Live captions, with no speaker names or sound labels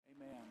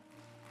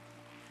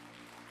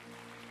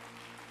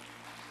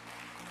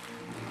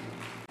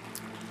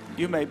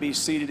You may be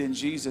seated in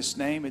Jesus'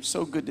 name. It's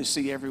so good to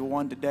see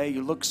everyone today.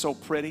 You look so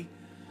pretty.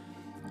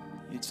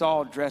 It's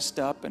all dressed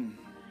up and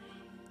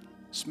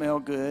smell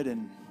good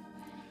and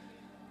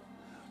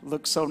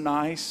look so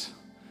nice.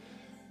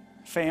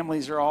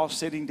 Families are all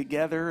sitting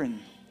together,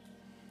 and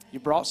you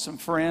brought some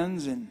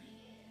friends, and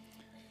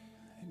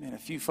a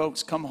few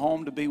folks come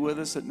home to be with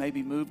us that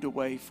maybe moved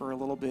away for a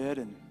little bit,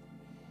 and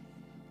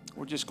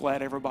we're just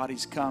glad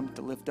everybody's come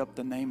to lift up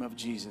the name of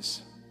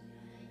Jesus.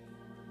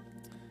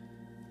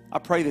 I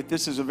pray that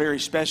this is a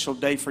very special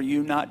day for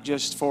you, not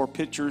just for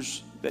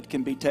pictures that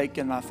can be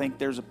taken. I think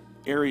there's an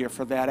area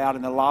for that out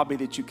in the lobby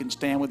that you can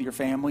stand with your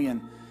family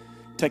and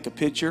take a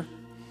picture.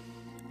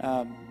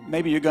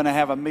 Maybe you're going to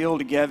have a meal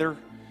together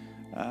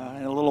in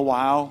a little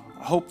while.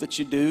 I hope that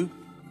you do.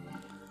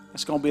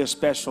 It's going to be a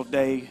special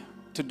day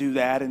to do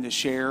that and to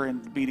share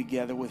and to be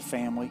together with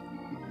family.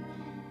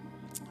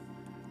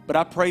 But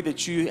I pray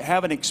that you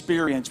have an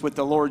experience with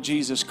the Lord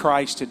Jesus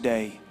Christ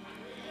today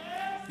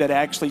that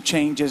actually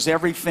changes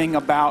everything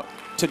about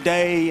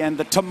today and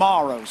the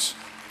tomorrows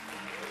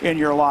in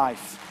your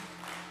life.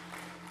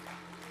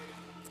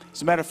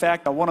 As a matter of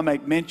fact, I want to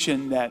make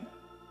mention that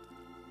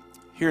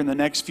here in the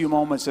next few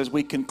moments as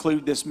we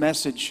conclude this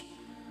message,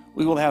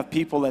 we will have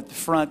people at the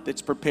front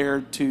that's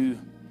prepared to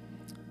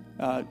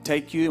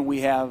take you, and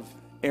we have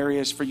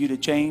areas for you to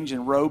change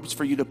and robes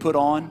for you to put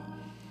on,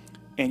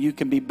 and you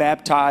can be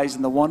baptized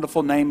in the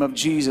wonderful name of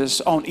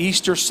Jesus on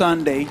Easter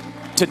Sunday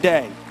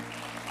today.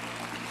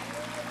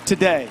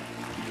 Today.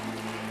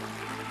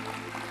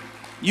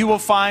 You will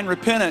find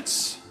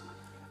repentance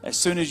as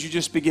soon as you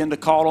just begin to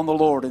call on the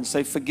Lord and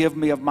say, forgive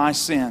me of my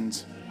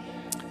sins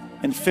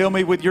and fill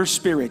me with your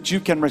Spirit.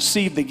 You can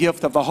receive the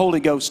gift of the Holy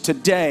Ghost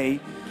today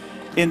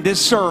in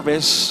this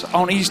service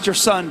on Easter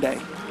Sunday.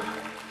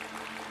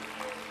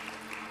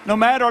 No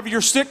matter of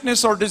your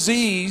sickness or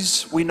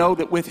disease, we know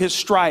that with His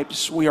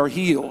stripes we are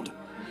healed.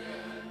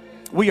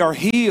 We are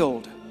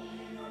healed.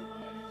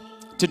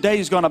 Today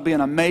is going to be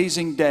an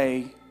amazing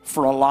day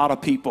for a lot of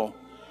people.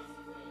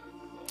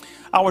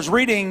 I was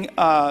reading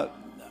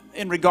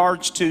in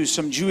regards to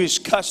some Jewish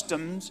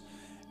customs,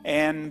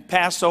 and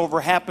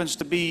Passover happens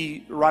to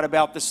be right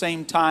about the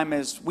same time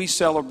as we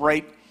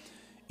celebrate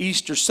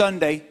Easter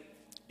Sunday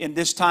in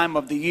this time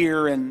of the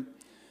year. And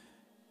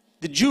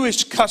the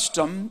Jewish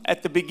custom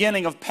at the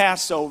beginning of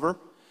Passover,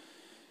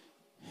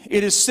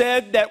 it is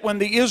said that when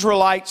the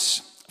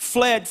Israelites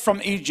fled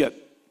from Egypt,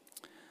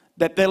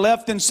 that they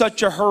left in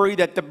such a hurry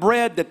that the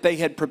bread that they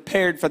had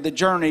prepared for the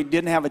journey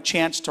didn't have a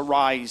chance to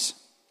rise.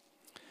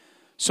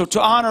 So to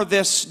honor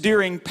this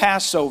during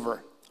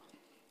Passover,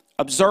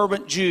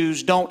 observant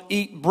Jews don't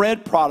eat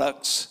bread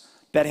products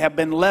that have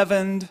been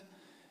leavened,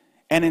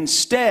 and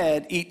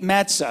instead eat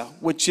matzah,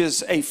 which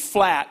is a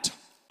flat,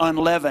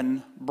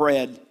 unleavened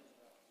bread.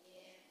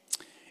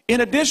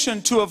 In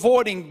addition to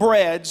avoiding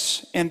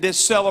breads in this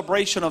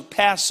celebration of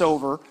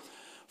Passover,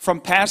 from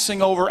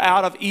passing over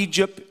out of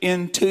Egypt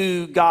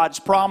into God's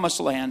promised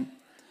land,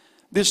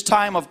 this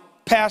time of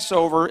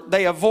Passover,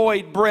 they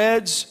avoid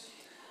breads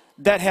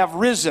that have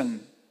risen,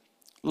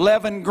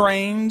 leavened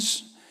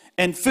grains,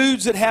 and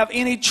foods that have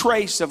any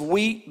trace of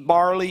wheat,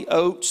 barley,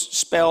 oats,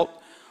 spelt,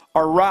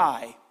 or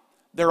rye.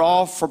 They're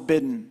all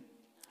forbidden.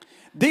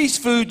 These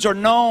foods are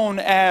known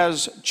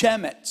as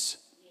chametz.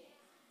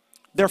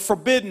 They're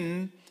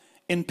forbidden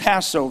in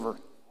Passover.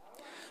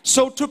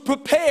 So to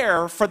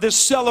prepare for this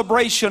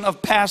celebration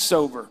of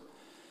Passover,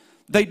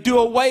 they do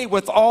away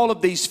with all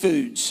of these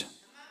foods.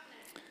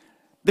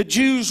 The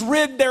Jews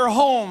rid their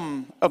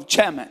home of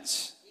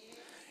chametz.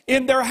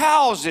 In their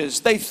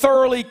houses, they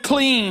thoroughly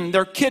clean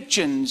their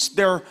kitchens,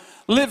 their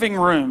living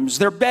rooms,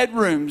 their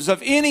bedrooms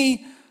of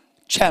any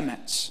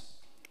chametz.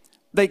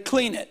 They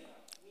clean it.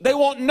 They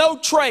want no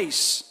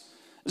trace.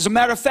 As a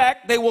matter of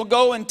fact, they will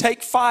go and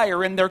take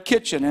fire in their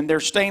kitchen and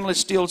their stainless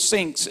steel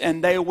sinks,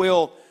 and they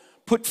will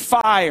put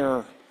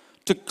fire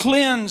to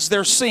cleanse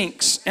their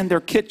sinks and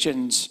their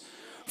kitchens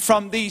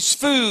from these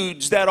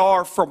foods that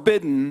are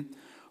forbidden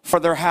for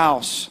their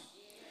house.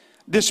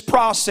 This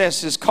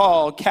process is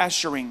called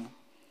kashering.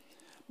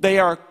 They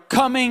are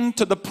coming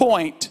to the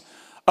point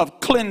of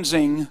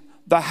cleansing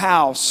the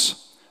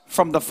house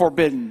from the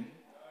forbidden.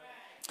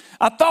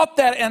 I thought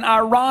that an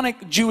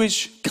ironic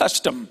Jewish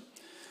custom,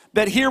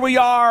 that here we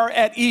are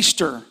at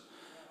Easter.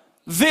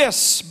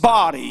 This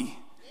body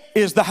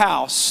is the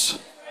house.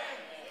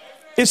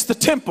 It's the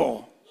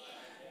temple.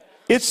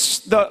 It's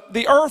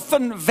the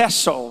earthen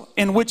vessel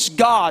in which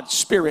God's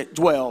Spirit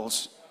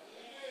dwells.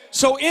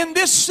 So in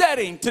this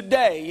setting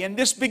today, in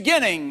this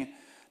beginning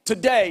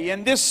today,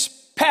 in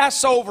this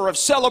Passover of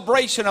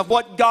celebration of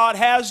what God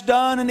has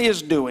done and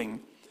is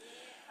doing,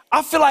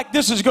 I feel like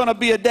this is going to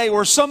be a day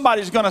where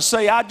somebody's going to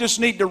say, I just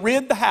need to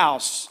rid the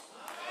house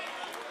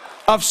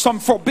of some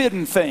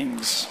forbidden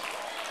things.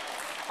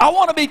 I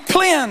want to be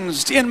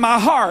cleansed in my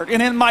heart and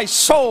in my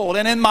soul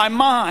and in my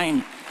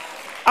mind.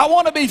 I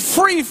want to be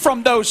free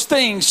from those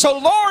things. So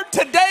Lord,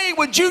 today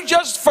would you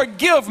just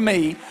forgive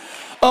me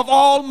of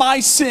all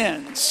my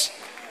sins?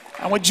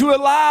 And would you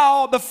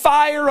allow the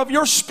fire of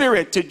your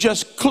Spirit to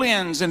just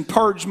cleanse and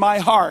purge my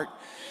heart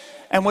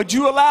And would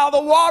you allow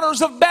the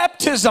waters of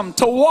baptism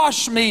to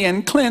wash me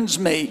and cleanse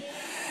me?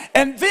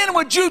 And then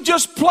would you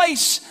just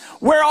place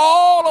where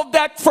all of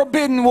that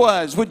forbidden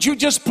was, would you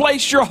just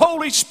place your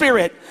Holy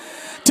Spirit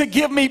to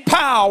give me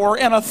power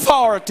and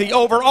authority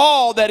over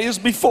all that is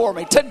before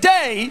me?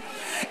 Today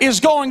is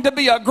going to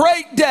be a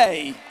great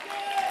day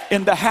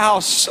in the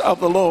house of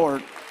the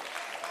Lord.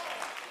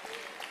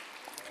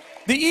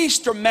 The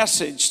Easter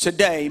message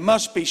today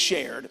must be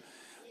shared.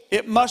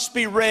 It must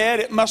be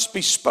read. It must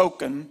be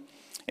spoken.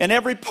 And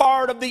every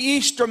part of the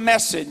Easter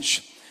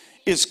message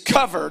is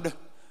covered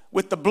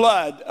with the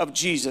blood of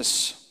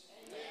Jesus.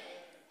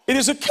 It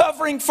is a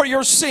covering for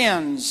your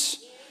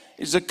sins.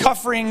 It is a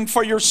covering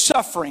for your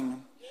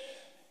suffering.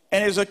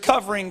 And it is a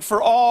covering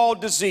for all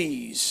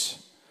disease.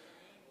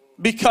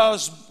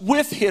 Because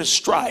with his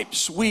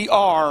stripes we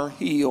are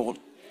healed.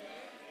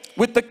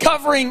 With the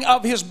covering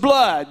of his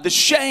blood, the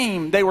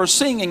shame they were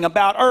singing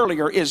about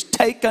earlier is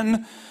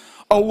taken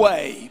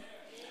away.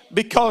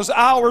 Because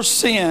our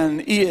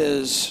sin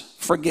is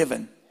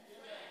forgiven.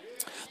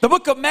 The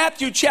book of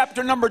Matthew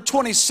chapter number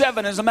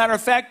 27, as a matter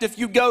of fact, if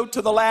you go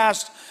to the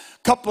last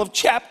couple of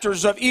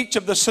chapters of each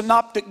of the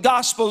synoptic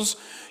gospels,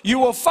 you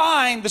will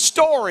find the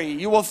story,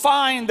 you will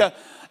find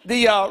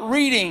the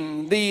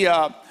reading,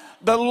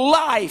 the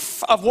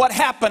life of what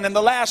happened in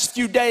the last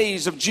few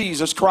days of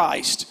Jesus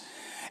Christ.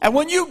 And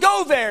when you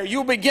go there,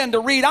 you'll begin to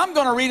read. I'm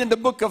going to read in the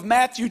book of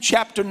Matthew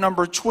chapter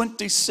number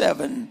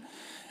 27.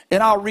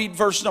 And I'll read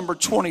verse number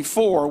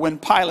 24. When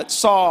Pilate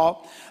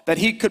saw that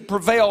he could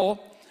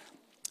prevail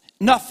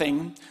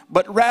nothing,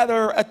 but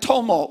rather a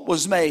tumult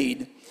was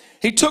made,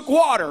 he took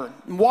water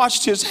and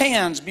washed his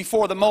hands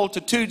before the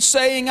multitude,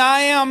 saying, I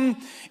am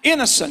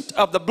innocent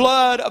of the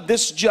blood of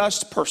this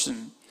just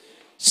person.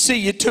 See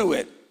you to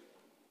it.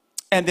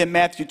 And then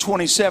Matthew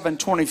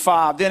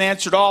 27:25. Then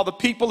answered all the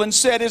people and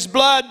said, his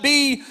blood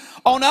be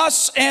on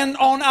us and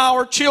on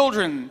our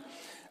children.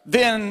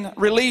 Then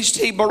released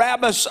he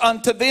Barabbas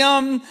unto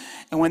them,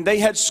 and when they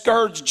had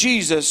scourged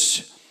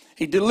Jesus,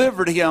 he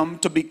delivered him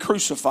to be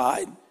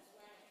crucified.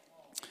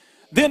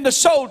 Then the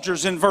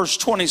soldiers, in verse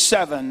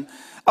 27,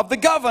 of the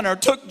governor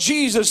took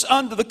Jesus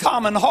unto the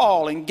common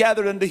hall, and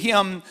gathered unto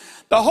him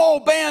the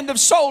whole band of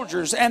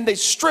soldiers, and they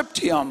stripped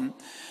him,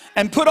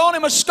 and put on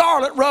him a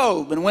scarlet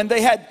robe. And when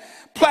they had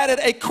platted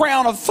a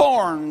crown of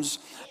thorns,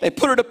 they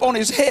put it upon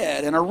his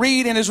head, and a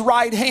reed in his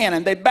right hand.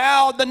 And they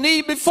bowed the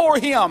knee before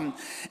him,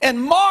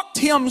 and mocked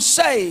him,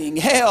 saying,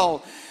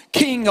 Hail,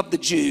 King of the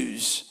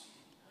Jews.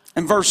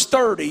 And verse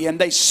 30, and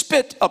they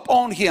spit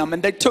upon him,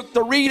 and they took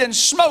the reed and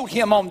smote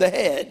him on the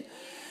head.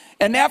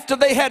 And after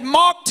they had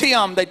mocked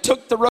him, they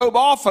took the robe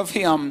off of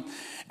him,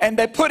 and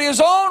they put his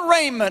own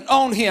raiment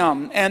on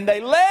him, and they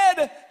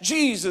led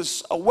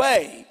Jesus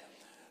away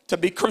to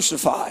be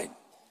crucified.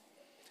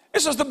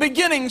 This is the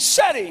beginning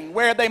setting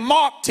where they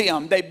mocked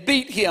him, they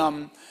beat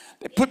him,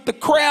 they put the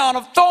crown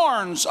of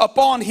thorns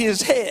upon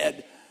his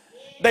head,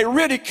 they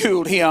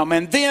ridiculed him,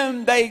 and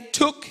then they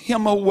took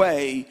him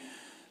away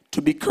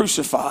to be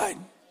crucified.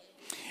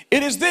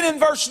 It is then in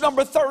verse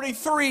number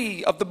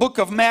 33 of the book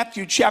of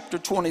Matthew chapter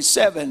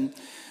 27,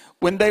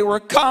 when they were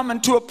come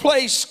into a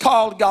place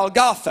called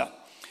Golgotha,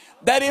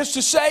 that is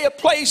to say, a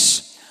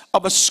place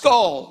of a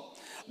skull.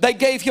 They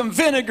gave him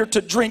vinegar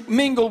to drink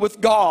mingled with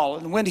gall,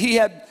 and when he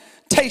had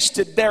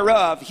tasted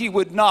thereof, he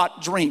would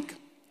not drink.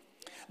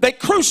 They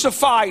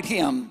crucified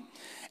him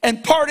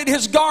and parted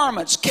his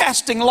garments,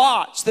 casting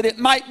lots, that it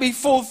might be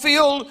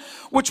fulfilled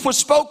which was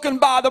spoken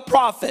by the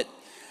prophet.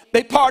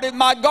 They parted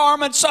my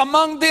garments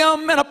among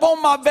them, and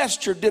upon my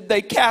vesture did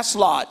they cast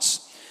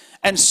lots.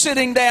 And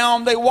sitting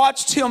down, they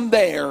watched him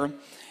there,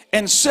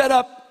 and set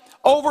up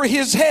over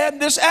his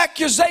head this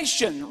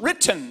accusation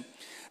written,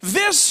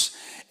 This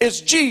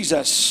is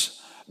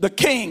Jesus, the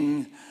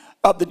King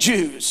of the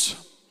Jews.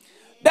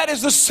 That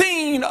is the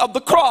scene of the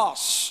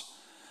cross.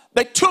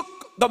 They took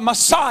the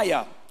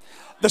Messiah,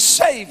 the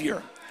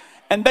Savior,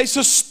 and they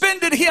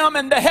suspended him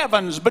in the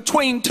heavens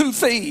between two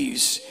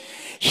thieves.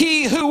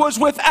 He who was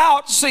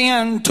without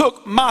sin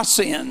took my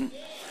sin,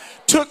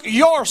 took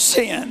your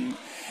sin,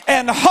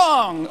 and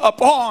hung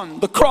upon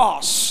the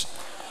cross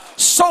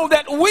so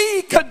that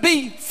we could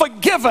be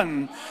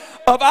forgiven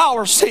of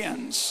our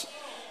sins.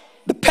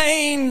 The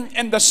pain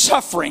and the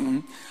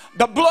suffering,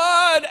 the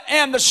blood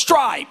and the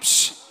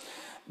stripes,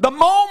 the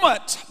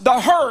moment,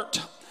 the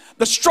hurt,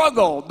 the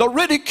struggle, the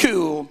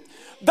ridicule,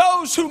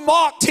 those who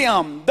mocked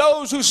him,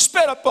 those who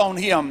spit upon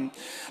him,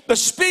 the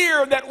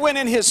spear that went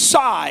in his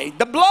side,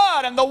 the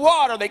blood and the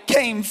water that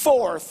came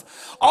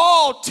forth,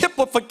 all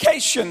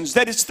typifications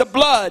that it's the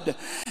blood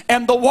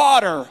and the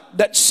water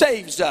that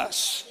saves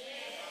us.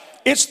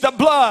 It's the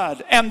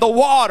blood and the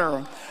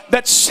water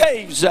that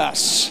saves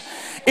us.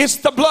 It's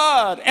the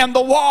blood and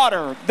the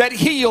water that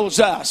heals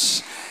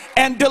us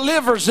and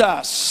delivers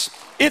us.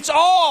 It's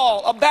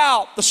all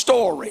about the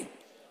story.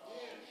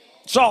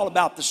 It's all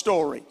about the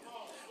story.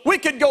 We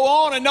could go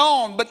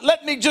on, but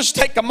let me just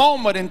take a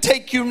moment and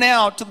take you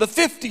now to the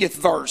 50th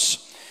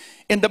verse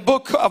in the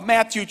book of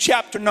Matthew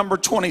chapter number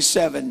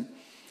 27.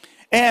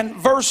 And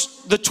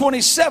the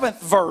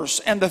 27th verse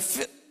and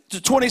the the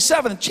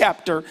 27th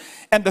chapter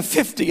and the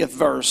 50th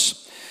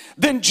verse.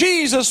 Then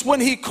Jesus, when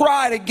he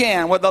cried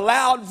again with a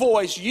loud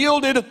voice,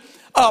 yielded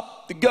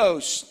up the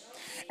ghost.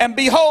 And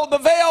behold, the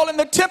veil in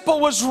the temple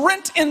was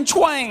rent in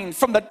twain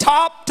from the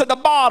top to the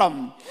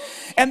bottom.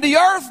 And the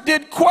earth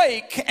did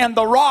quake, and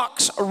the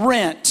rocks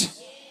rent.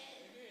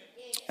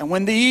 And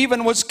when the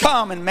even was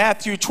come, in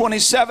Matthew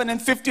 27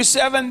 and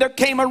 57, there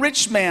came a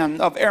rich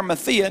man of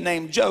Arimathea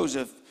named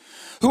Joseph,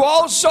 who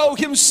also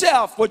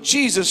himself was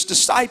Jesus'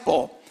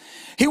 disciple.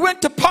 He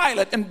went to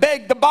Pilate and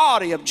begged the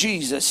body of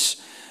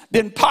Jesus.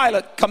 Then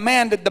Pilate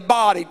commanded the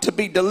body to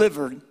be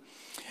delivered.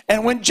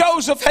 And when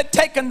Joseph had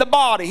taken the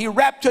body, he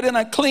wrapped it in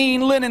a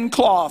clean linen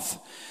cloth,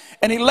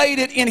 and he laid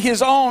it in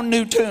his own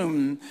new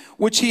tomb,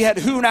 which he had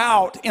hewn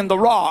out in the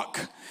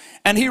rock.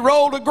 And he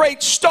rolled a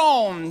great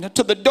stone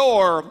to the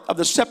door of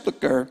the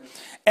sepulchre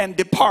and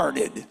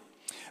departed.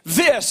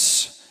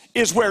 This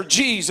is where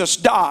Jesus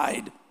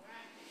died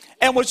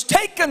and was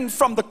taken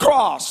from the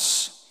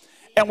cross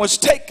and was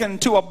taken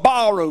to a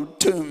borrowed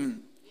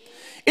tomb.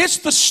 It's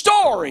the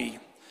story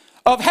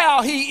of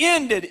how he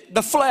ended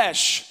the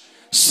flesh,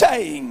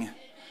 saying,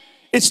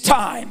 it's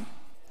time.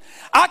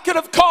 I could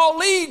have called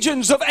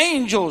legions of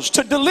angels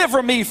to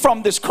deliver me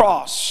from this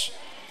cross,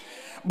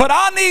 but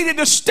I needed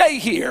to stay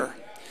here,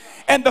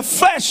 and the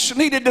flesh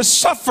needed to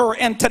suffer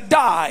and to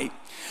die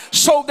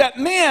so that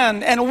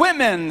men and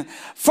women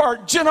for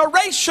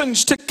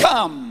generations to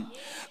come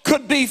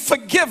could be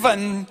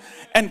forgiven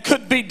and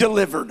could be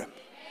delivered.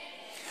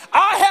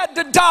 I had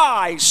to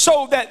die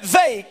so that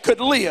they could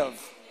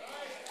live.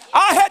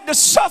 I had to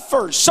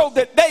suffer so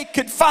that they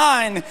could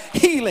find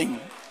healing.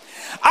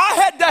 I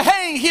had to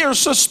hang here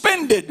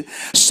suspended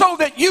so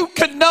that you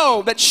could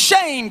know that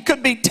shame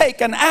could be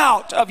taken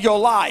out of your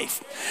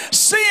life.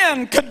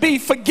 Sin could be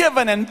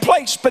forgiven and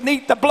placed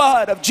beneath the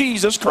blood of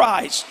Jesus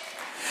Christ.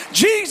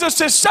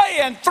 Jesus is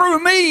saying,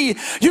 through me,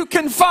 you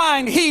can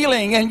find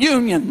healing and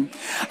union.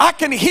 I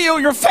can heal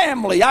your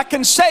family. I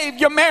can save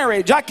your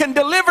marriage. I can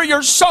deliver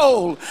your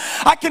soul.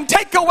 I can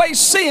take away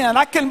sin.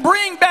 I can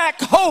bring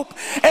back hope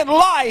and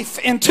life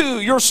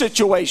into your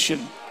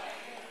situation.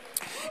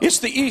 It's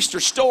the Easter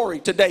story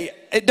today.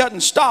 It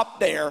doesn't stop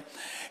there.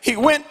 He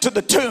went to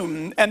the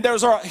tomb, and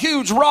there's a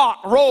huge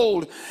rock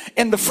rolled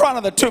in the front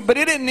of the tomb, but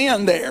it didn't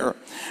end there.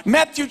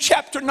 Matthew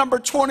chapter number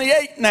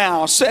 28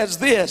 now says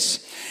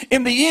this: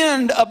 in the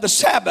end of the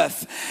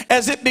Sabbath,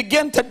 as it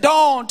began to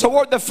dawn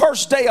toward the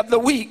first day of the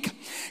week,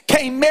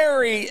 came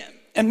Mary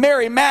and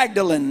Mary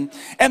Magdalene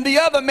and the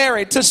other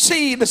Mary to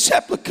see the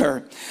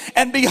sepulchre.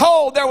 And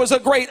behold, there was a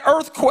great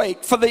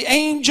earthquake, for the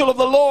angel of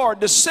the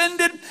Lord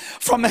descended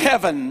from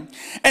heaven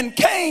and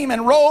came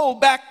and rolled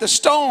back the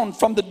stone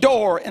from the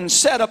door and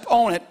sat up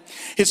on it.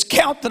 His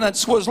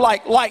countenance was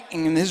like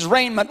lightning, and his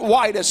raiment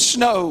white as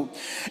snow.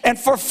 And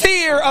for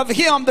fear of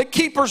him the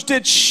keepers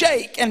did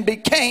shake and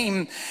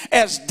became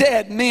as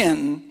dead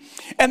men.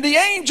 And the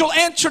angel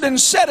answered and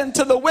said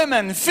unto the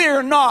women,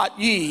 fear not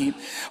ye,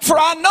 for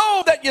I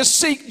know that ye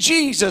seek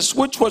Jesus,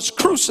 which was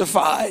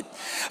crucified.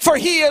 For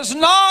he is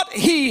not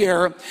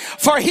here,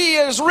 for he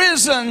is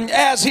risen,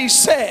 as he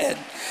said.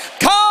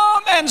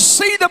 Come and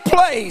see the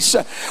place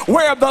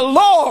where the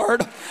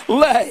Lord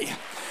lay.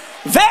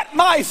 That,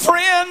 my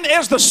friend,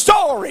 is the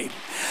story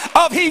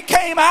of he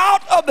came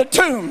out of the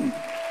tomb.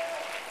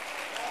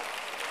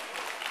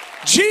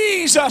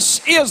 Jesus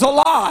is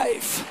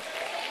alive.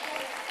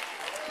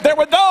 There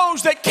were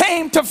those that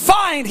came to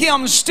find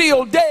him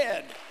still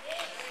dead,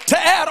 to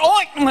add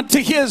ointment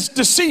to his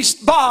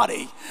deceased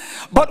body.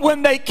 But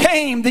when they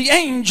came, the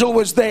angel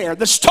was there.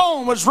 The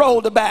stone was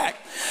rolled back.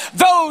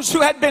 Those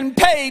who had been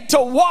paid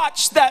to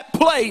watch that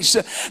place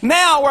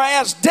now were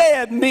as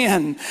dead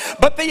men.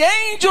 But the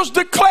angels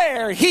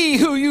declare, he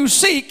who you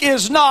seek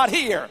is not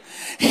here.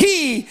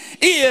 He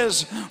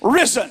is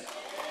risen.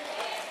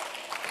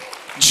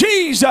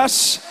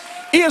 Jesus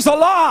is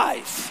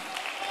alive.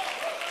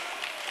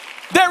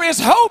 There is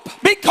hope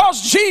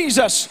because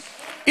Jesus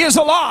is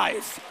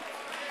alive.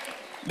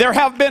 There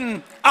have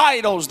been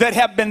idols that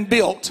have been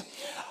built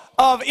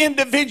of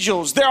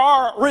individuals. There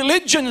are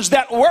religions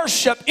that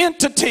worship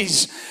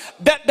entities,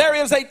 that there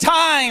is a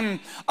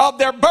time of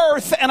their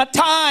birth and a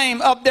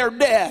time of their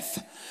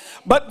death.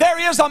 But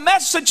there is a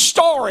message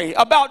story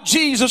about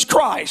Jesus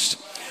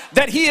Christ,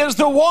 that he is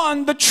the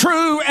one, the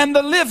true and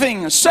the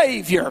living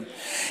Savior.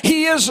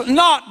 He is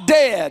not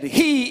dead.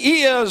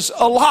 He is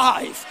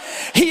alive.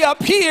 He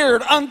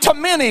appeared unto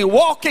many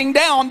walking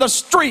down the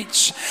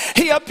streets.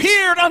 He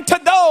appeared unto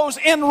those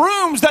in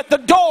rooms that the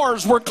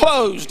doors were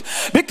closed,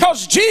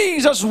 because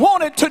Jesus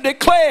wanted to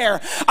declare,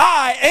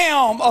 I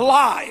am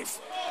alive.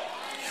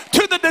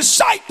 To the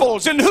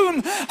disciples in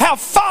whom have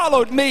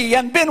followed me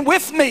and been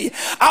with me,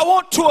 I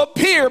want to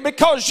appear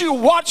because you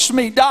watched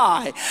me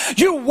die.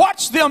 You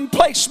watched them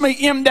place me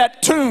in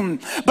that tomb.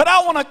 But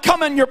I want to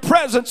come in your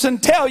presence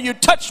and tell you,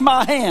 touch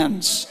my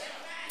hands.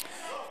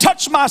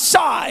 Touch my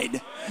side.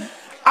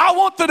 I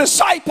want the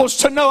disciples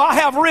to know I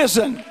have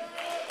risen.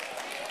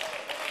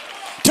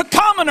 To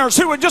come commoners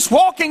who were just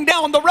walking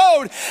down the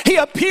road, he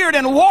appeared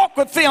and walked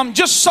with them,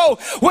 just so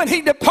when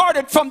he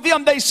departed from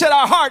them, they said,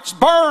 our hearts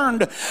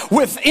burned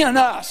within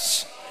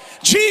us.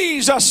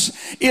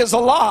 Jesus is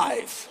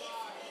alive.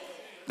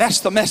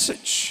 That's the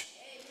message.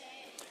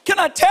 Can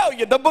I tell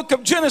you, the book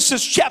of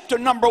Genesis chapter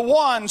number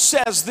 1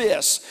 says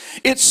this.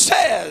 It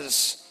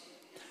says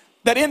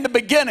that in the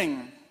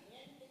beginning,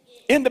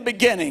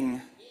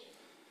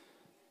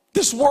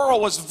 this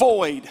world was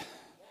void.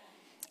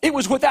 It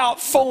was without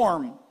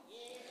form.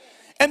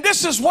 And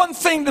this is one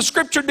thing the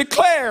scripture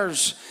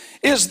declares,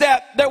 is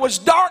that there was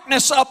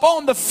darkness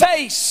upon the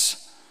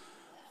face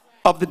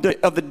of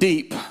the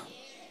deep.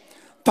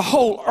 The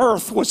whole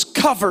earth was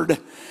covered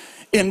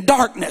in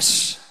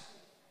darkness.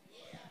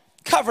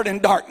 Covered in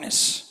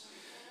darkness.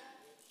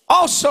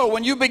 Also,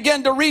 when you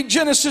begin to read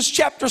Genesis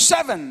chapter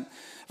 7,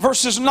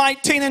 verses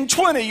 19 and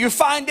 20, you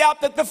find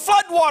out that the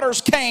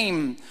floodwaters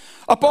came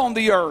upon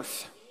the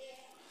earth.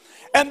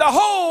 And the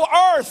whole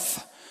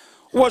earth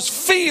was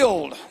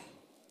filled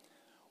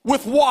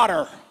with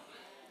water.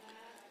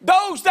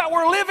 Those that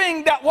were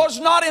living that was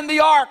not in the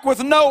ark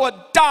with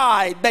Noah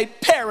died. They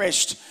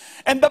perished.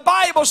 And the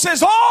Bible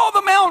says all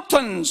the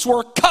mountains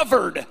were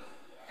covered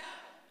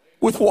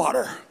with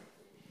water.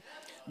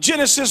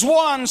 Genesis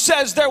 1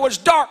 says there was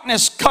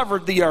darkness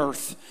covered the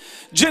earth.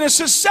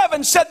 Genesis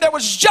 7 said there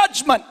was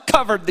judgment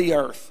covered the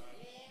earth.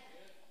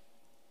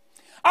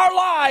 Our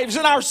lives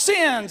and our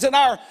sins and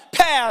our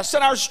past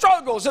and our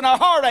struggles and our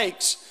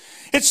heartaches,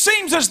 it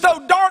seems as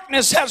though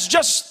darkness has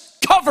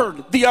just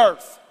covered the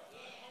earth.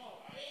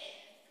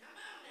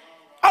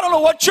 I don't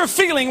know what you're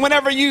feeling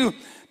whenever you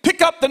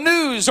pick up the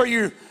news or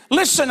you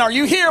listen or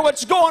you hear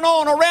what's going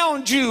on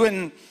around you,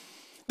 and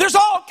there's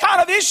all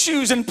kind of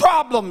issues and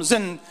problems,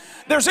 and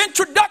there's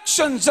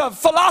introductions of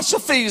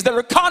philosophies that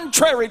are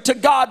contrary to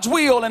God's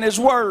will and His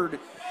Word.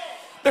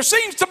 There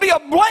seems to be a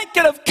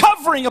blanket of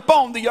covering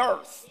upon the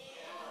earth,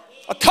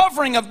 a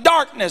covering of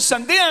darkness.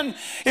 And then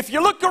if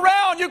you look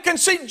around, you can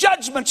see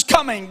judgments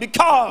coming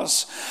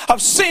because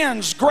of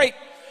sin's great,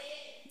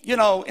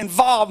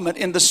 involvement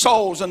in the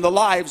souls and the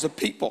lives of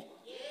people.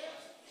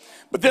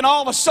 But then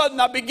all of a sudden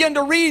I begin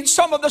to read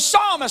some of the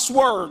psalmist's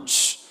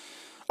words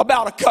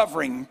about a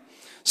covering.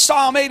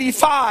 Psalm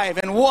 85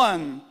 and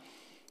 1.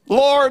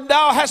 Lord,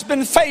 thou hast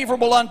been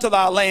favorable unto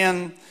thy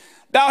land.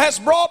 Thou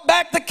hast brought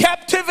back the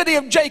captivity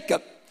of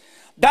Jacob.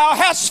 Thou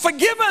hast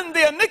forgiven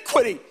the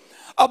iniquity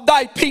of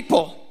thy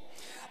people.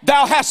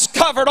 Thou hast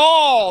covered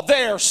all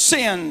their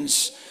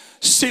sins.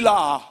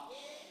 Selah.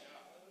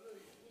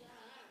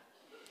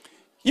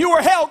 You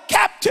were held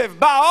captive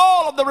by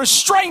all of the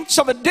restraints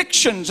of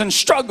addictions and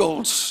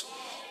struggles.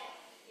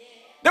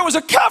 There was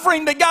a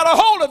covering that got a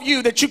hold of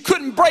you that you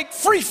couldn't break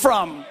free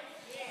from.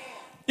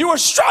 You were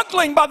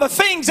struggling by the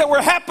things that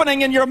were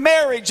happening in your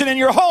marriage and in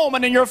your home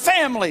and in your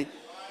family.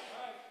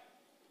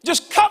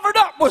 Just covered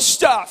up with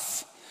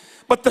stuff.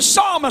 But the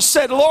psalmist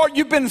said, Lord,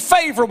 you've been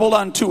favorable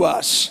unto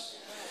us.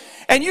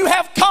 And you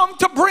have come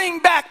to bring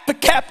back the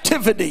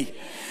captivity.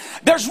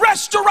 There's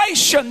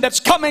restoration that's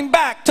coming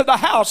back to the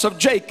house of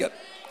Jacob.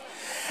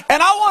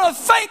 And I want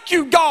to thank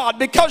you, God,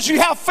 because you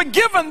have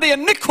forgiven the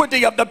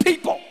iniquity of the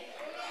people.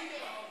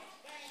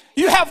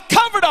 You have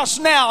covered us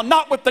now,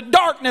 not with the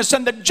darkness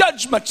and the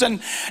judgments and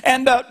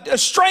the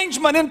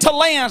estrangement into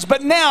lands,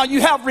 but now you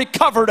have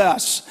recovered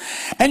us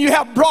and you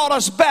have brought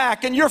us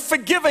back and you're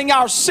forgiving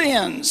our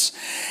sins.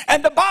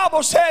 And the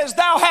Bible says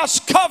thou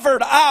hast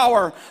covered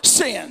our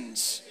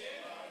sins.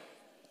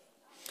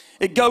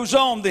 It goes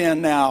on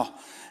then now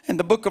in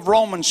the book of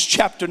Romans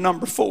chapter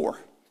number 4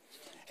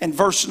 and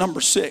verse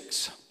number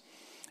 6.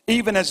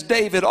 Even as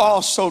David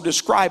also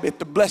describeth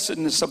the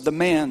blessedness of the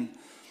man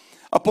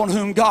upon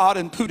whom God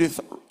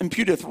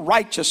imputeth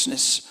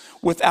righteousness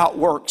without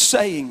works,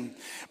 saying,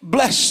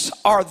 blessed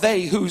are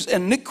they whose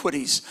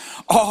iniquities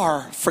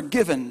are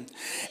forgiven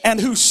and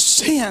whose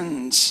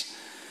sins.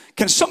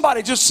 Can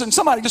somebody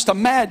just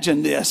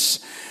imagine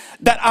this,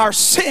 that our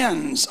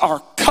sins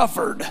are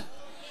covered?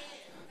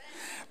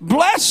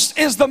 Blessed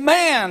is the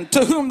man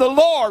to whom the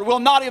Lord will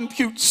not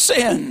impute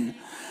sin,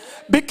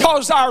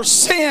 because our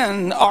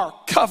sins are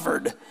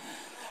covered.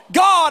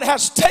 God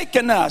has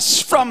taken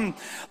us from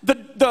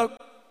the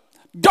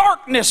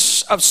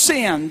darkness of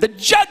sin, the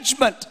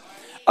judgment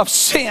of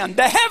sin,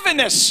 the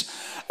heaviness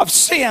of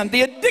sin,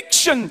 the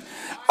addiction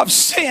of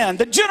sin,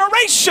 the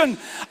generation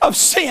of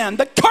sin,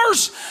 the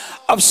curse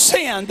of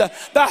sin, the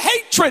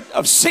hatred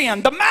of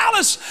sin, the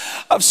malice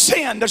of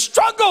sin, the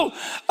struggle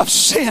of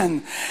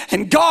sin.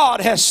 And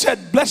God has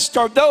said, blessed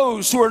are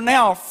those who are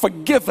now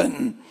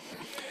forgiven.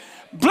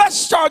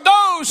 Blessed are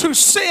those whose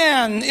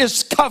sin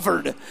is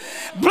covered.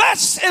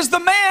 Blessed is the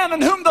man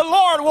in whom the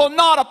Lord will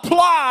not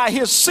apply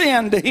his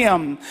sin to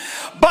him,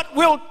 but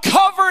will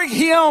cover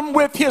him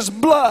with his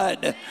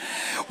blood.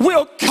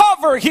 Will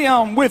cover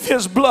him with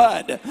his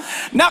blood.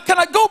 Now, can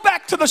I go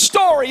back to the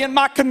story in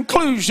my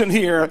conclusion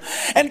here?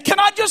 And can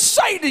I just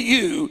say to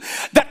you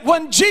that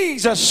when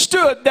Jesus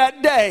stood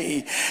that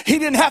day, he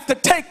didn't have to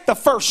take the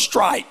first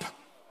stripe.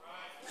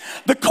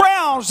 The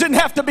crowns didn't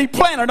have to be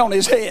planted on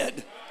his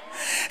head.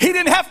 He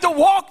didn't have to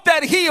walk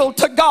that hill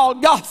to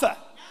Golgotha.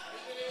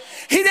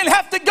 He didn't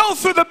have to go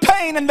through the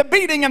pain and the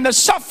beating and the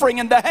suffering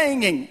and the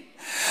hanging.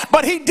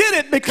 But he did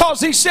it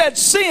because he said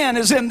sin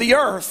is in the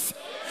earth.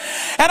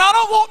 And I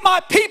don't want my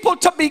people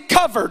to be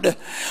covered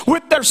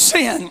with their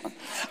sin.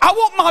 I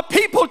want my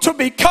people to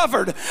be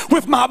covered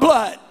with my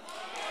blood.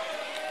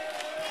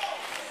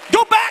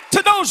 Go back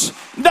to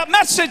the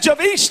message of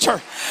Easter,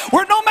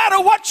 where no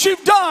matter what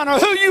you've done or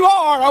who you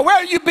are or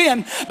where you've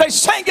been, they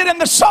sang it in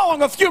the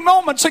song a few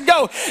moments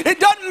ago.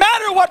 It doesn't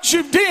matter what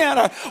you've done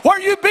or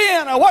where you've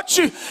been or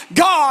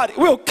God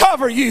will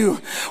cover you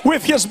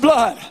with his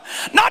blood.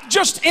 Not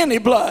just any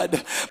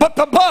blood, but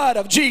the blood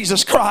of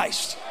Jesus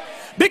Christ.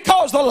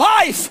 Because the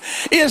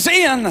life is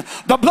in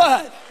the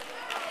blood.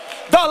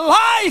 The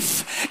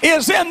life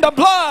is in the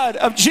blood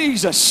of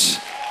Jesus.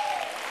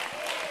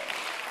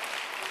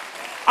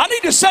 I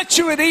need to set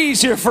you at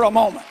ease here for a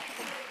moment.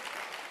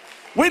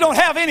 We don't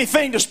have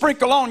anything to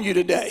sprinkle on you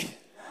today.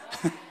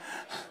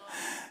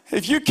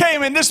 If you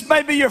came and this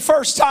may be your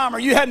first time or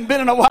you hadn't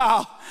been in a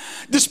while,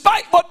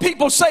 despite what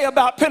people say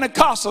about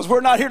Pentecostals,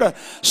 we're not here to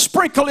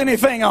sprinkle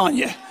anything on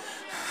you.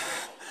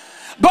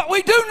 But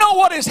we do know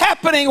what is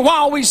happening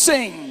while we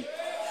sing.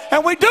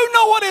 And we do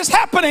know what is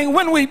happening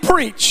when we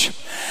preach.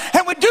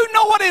 And we do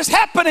know what is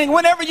happening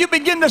whenever you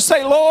begin to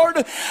say,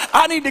 Lord,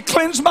 I need to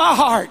cleanse my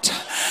heart.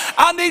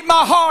 I need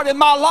my heart and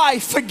my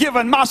life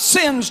forgiven, my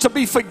sins to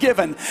be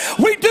forgiven.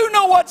 We do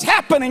know what's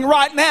happening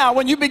right now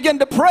when you begin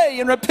to pray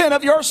and repent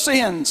of your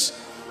sins.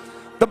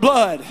 The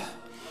blood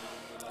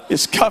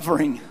is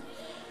covering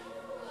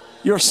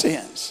your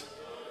sins.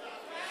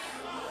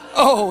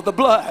 Oh, the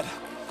blood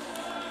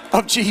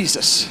of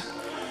Jesus.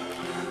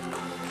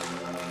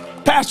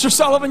 Pastor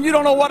Sullivan, you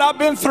don't know what I've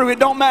been through. It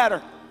don't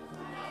matter.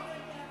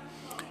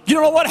 You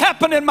don't know what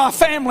happened in my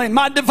family and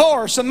my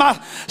divorce and my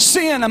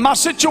sin and my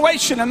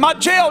situation and my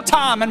jail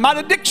time and my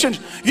addictions.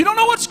 You don't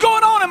know what's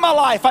going on in my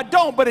life. I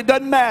don't, but it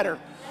doesn't matter.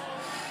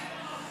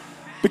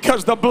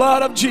 Because the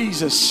blood of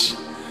Jesus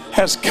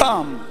has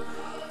come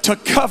to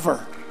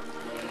cover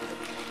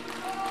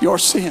your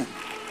sin.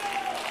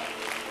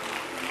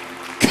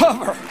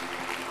 Cover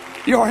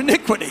your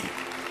iniquity.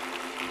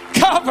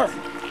 Cover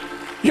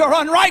your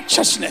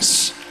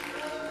unrighteousness.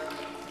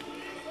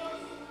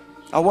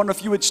 I wonder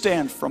if you would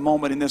stand for a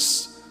moment in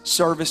this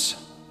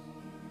service.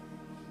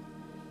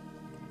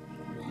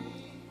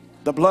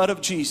 The blood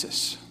of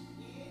Jesus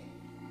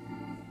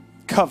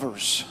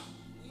covers.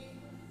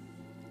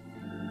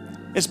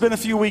 It's been a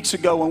few weeks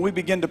ago when we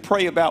began to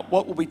pray about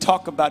what will we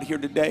talk about here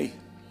today.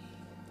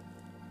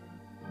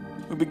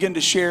 We begin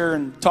to share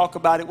and talk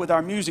about it with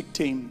our music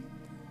team.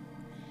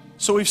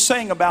 So we've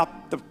sang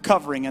about the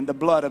covering and the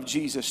blood of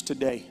Jesus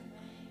today.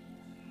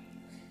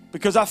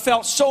 Because I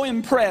felt so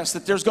impressed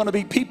that there's going to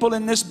be people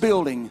in this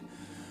building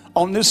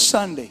on this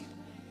Sunday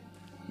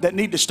that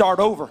need to start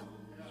over.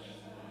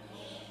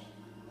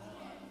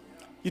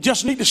 You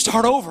just need to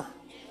start over.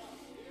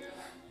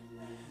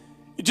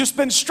 You've just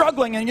been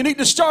struggling and you need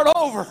to start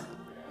over.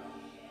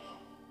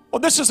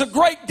 Well, this is a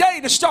great day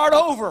to start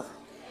over.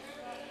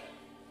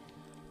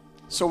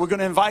 So we're going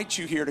to invite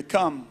you here to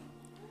come.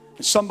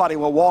 And somebody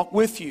will walk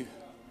with you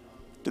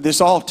to this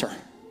altar.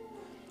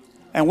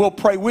 And we'll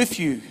pray with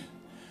you.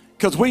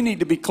 Because we need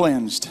to be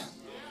cleansed.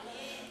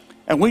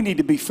 And we need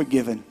to be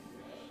forgiven.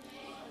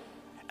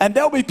 And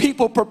there'll be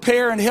people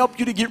prepare and help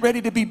you to get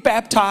ready to be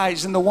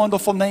baptized in the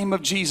wonderful name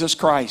of Jesus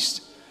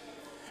Christ.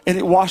 And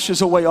it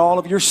washes away all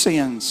of your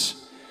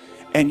sins.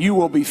 And you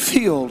will be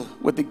filled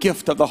with the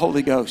gift of the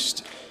Holy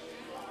Ghost.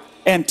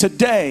 And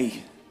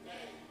today,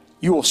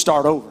 you will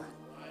start over.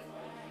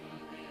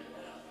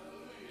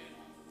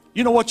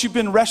 You know what you've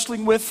been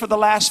wrestling with for the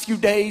last few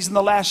days and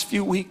the last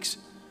few weeks?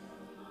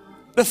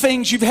 The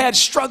things you've had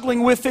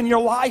struggling with in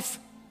your life.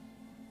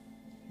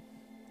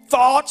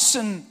 Thoughts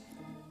and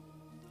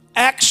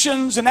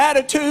actions and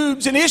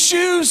attitudes and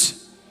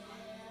issues.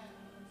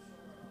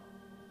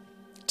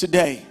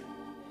 Today,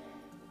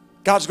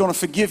 God's going to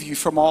forgive you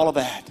from all of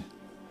that.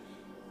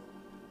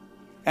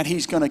 And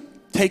He's going to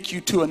take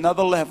you to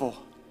another level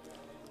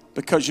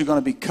because you're going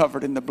to be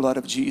covered in the blood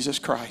of Jesus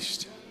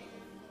Christ.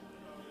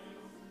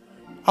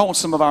 I want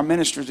some of our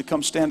ministers to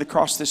come stand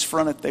across this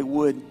front if they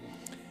would.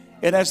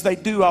 And as they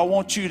do, I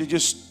want you to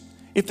just,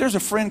 if there's a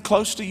friend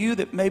close to you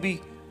that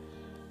maybe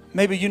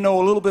you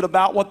know a little bit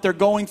about what they're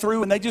going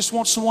through and they just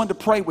want someone to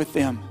pray with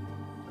them.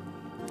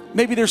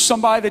 Maybe there's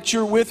somebody that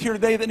you're with here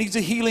today that needs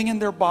a healing in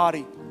their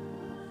body.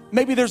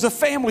 Maybe there's a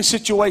family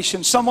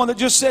situation, someone that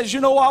just says, you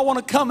know, I want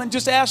to come and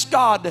just ask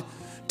God to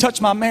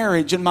touch my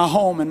marriage and my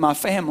home and my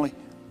family.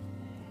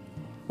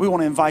 We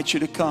want to invite you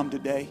to come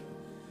today.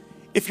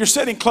 If you're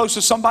sitting close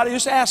to somebody,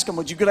 just ask them,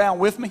 would you go down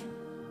with me?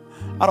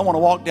 I don't want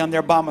to walk down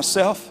there by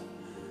myself.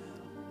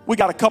 We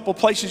got a couple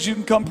places you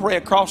can come pray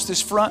across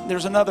this front.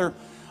 There's another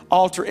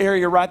altar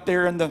area right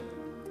there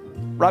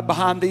right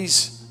behind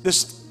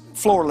this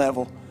floor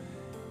level.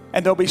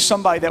 And there'll be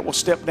somebody that will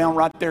step down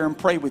right there and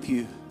pray with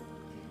you.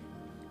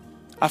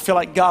 I feel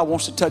like God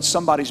wants to touch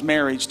somebody's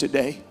marriage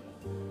today.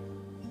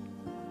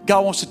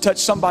 God wants to touch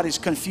somebody's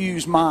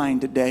confused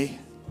mind today.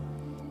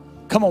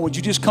 Come on, would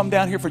you just come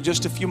down here for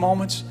just a few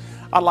moments?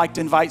 I'd like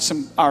to invite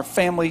our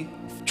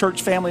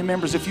church family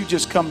members, if you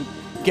just come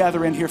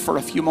gather in here for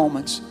a few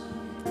moments.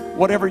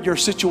 Whatever your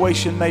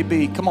situation may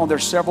be, come on,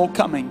 there's several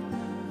coming.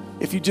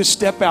 If you just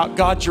step out,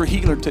 God's your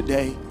healer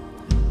today.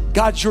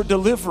 God's your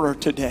deliverer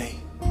today.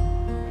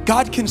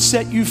 God can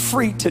set you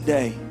free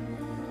today.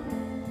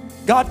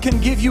 God can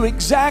give you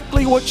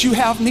exactly what you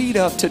have need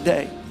of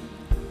today.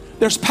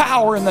 There's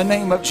power in the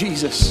name of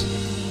Jesus.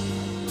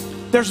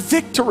 There's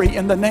victory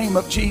in the name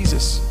of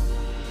Jesus.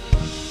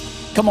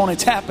 Come on,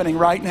 it's happening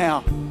right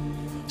now.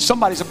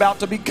 Somebody's about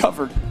to be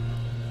covered.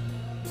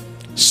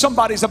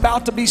 Somebody's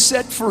about to be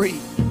set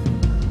free.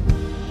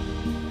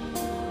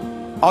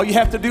 All you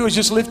have to do is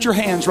just lift your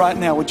hands right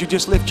now. Would you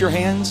just lift your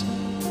hands?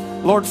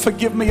 Lord,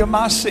 forgive me of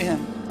my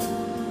sin.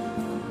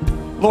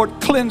 Lord,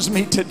 cleanse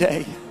me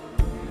today.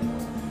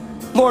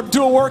 Lord,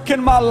 do a work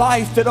in my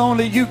life that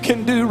only you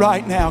can do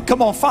right now.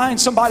 Come on, find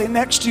somebody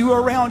next to you or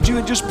around you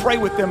and just pray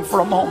with them for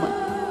a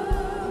moment.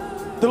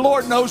 The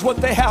Lord knows what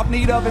they have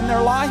need of in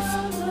their life.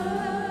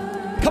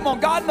 Come on,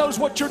 God knows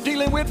what you're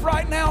dealing with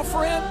right now,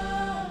 friend.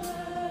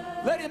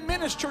 Let Him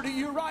minister to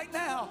you right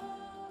now.